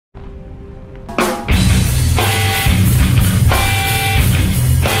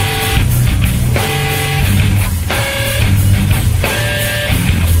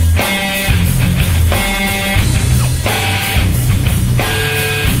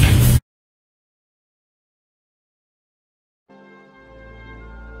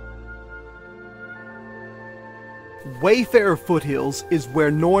Wayfarer Foothills is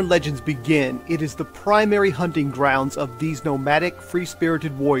where Norn legends begin. It is the primary hunting grounds of these nomadic,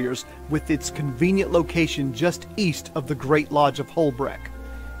 free-spirited warriors, with its convenient location just east of the Great Lodge of Holbreck.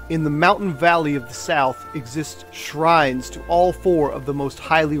 In the mountain valley of the south exist shrines to all four of the most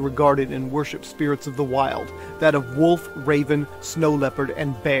highly regarded and worshipped spirits of the wild, that of wolf, raven, snow leopard,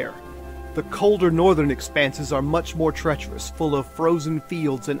 and bear. The colder northern expanses are much more treacherous, full of frozen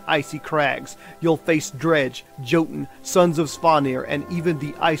fields and icy crags. You'll face Dredge, Jotun, Sons of Svanir, and even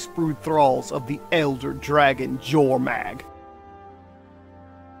the ice-brewed thralls of the elder dragon Jormag.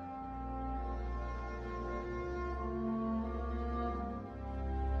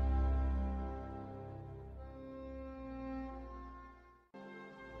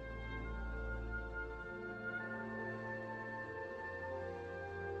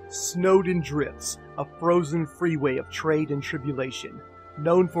 Snowden Drifts, a frozen freeway of trade and tribulation.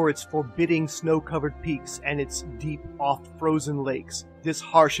 Known for its forbidding snow-covered peaks and its deep, oft-frozen lakes, this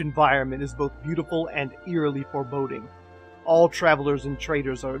harsh environment is both beautiful and eerily foreboding. All travelers and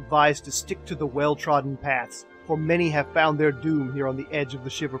traders are advised to stick to the well-trodden paths, for many have found their doom here on the edge of the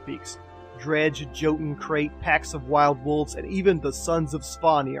Shiverpeaks. Dredge, Jotun, Crate, packs of wild wolves, and even the Sons of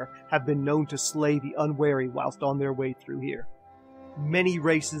Svanir have been known to slay the unwary whilst on their way through here. Many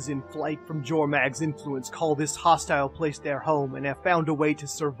races in flight from Jormag's influence call this hostile place their home and have found a way to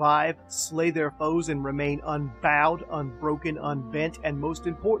survive, slay their foes, and remain unbowed, unbroken, unbent, and most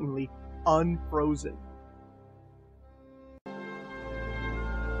importantly, unfrozen.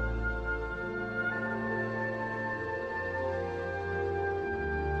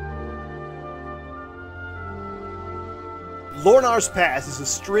 Lornar's Pass is a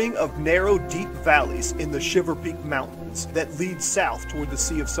string of narrow, deep valleys in the Shiverpeak Mountains that lead south toward the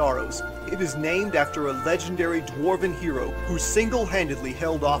Sea of Sorrows. It is named after a legendary dwarven hero who single-handedly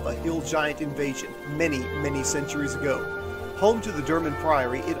held off a hill giant invasion many centuries ago. Home to the Derman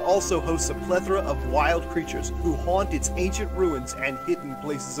Priory, it also hosts a plethora of wild creatures who haunt its ancient ruins and hidden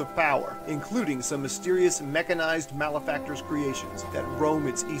places of power, including some mysterious mechanized malefactors' creations that roam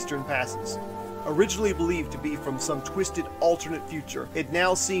its eastern passes. Originally believed to be from some twisted alternate future, it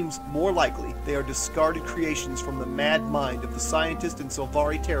now seems more likely they are discarded creations from the mad mind of the scientist and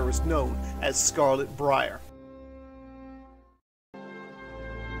Sylvari terrorist known as Scarlet Briar.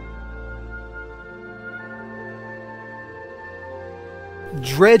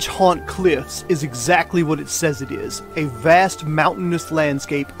 Dredge Haunt Cliffs is exactly what it says it is, a vast mountainous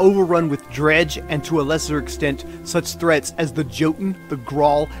landscape overrun with dredge and to a lesser extent such threats as the Jotun, the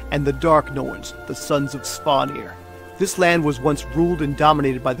Grawl, and the Dark Norns, the Sons of Svanir. This land was once ruled and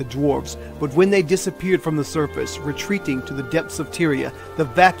dominated by the dwarves, but when they disappeared from the surface, retreating to the depths of Tyria, the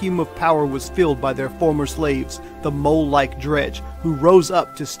vacuum of power was filled by their former slaves, the mole-like Dredge, who rose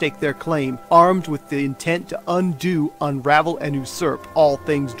up to stake their claim, armed with the intent to undo, unravel, and usurp all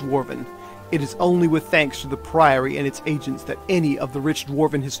things dwarven. It is only with thanks to the Priory and its agents that any of the rich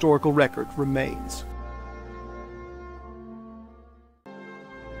dwarven historical record remains.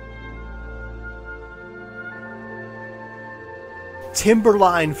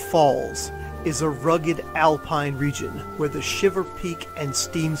 Timberline Falls is a rugged alpine region where the Shiverpeak and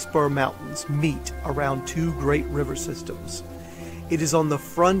Steamspur Mountains meet around two great river systems. It is on the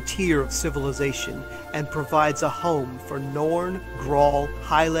frontier of civilization and provides a home for Norn, Grawl,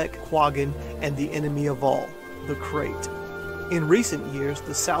 Hylek, Quaggan, and the enemy of all, the Crate. In recent years,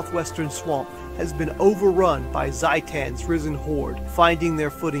 the southwestern swamp has been overrun by Zaitan's risen horde, finding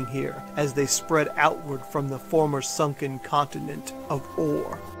their footing here as they spread outward from the former sunken continent of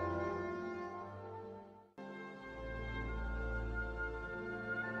Ore.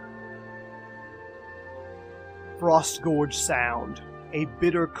 Frostgorge Sound, a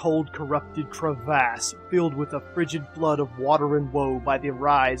bitter, cold, corrupted crevasse filled with a frigid flood of water and woe by the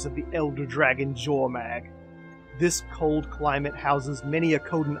rise of the elder dragon Jormag. This cold climate houses many a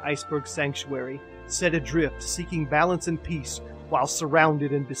Codan iceberg sanctuary, set adrift seeking balance and peace while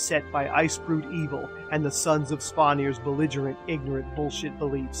surrounded and beset by ice-brewed evil and the Sons of Svanir's belligerent, ignorant bullshit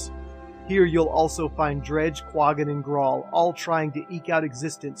beliefs. Here you'll also find Dredge, Quaggan, and Grawl, all trying to eke out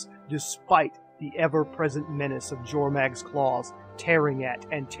existence despite the ever-present menace of Jormag's claws, tearing at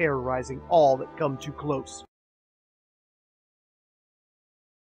and terrorizing all that come too close.